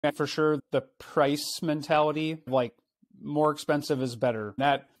And for sure, the price mentality, like more expensive is better.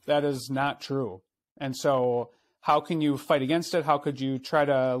 That is not true. And so how can you fight against it? How could you try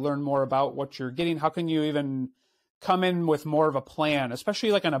to learn more about what you're getting? How can you even come in with more of a plan,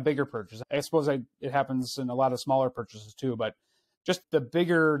 especially like on a bigger purchase? I suppose it happens in a lot of smaller purchases too, but just the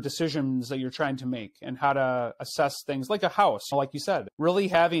bigger decisions that you're trying to make and how to assess things like a house, like you said, really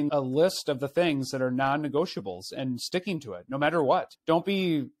having a list of the things that are non-negotiables and sticking to it no matter what. Don't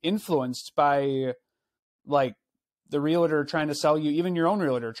be influenced by like the realtor trying to sell you, even your own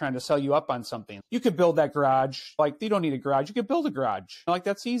realtor trying to sell you up on something. You could build that garage. Like, you don't need a garage. You could build a garage. Like,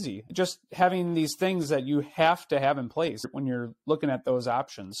 that's easy. Just having these things that you have to have in place when you're looking at those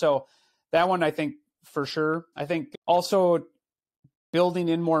options. So that one, I think for sure. I think also building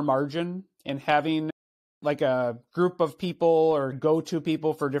in more margin and having like a group of people or go-to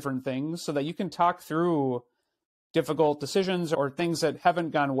people for different things so that you can talk through difficult decisions or things that haven't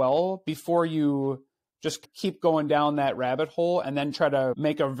gone well before you just keep going down that rabbit hole and then try to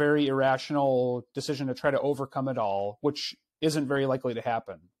make a very irrational decision to try to overcome it all, which isn't very likely to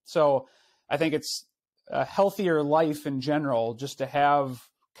happen. So I think it's a healthier life in general just to have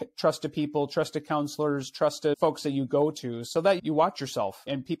trusted people, trusted counselors, trusted folks that you go to so that you watch yourself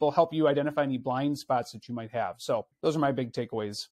and people help you identify any blind spots that you might have. So those are my big takeaways.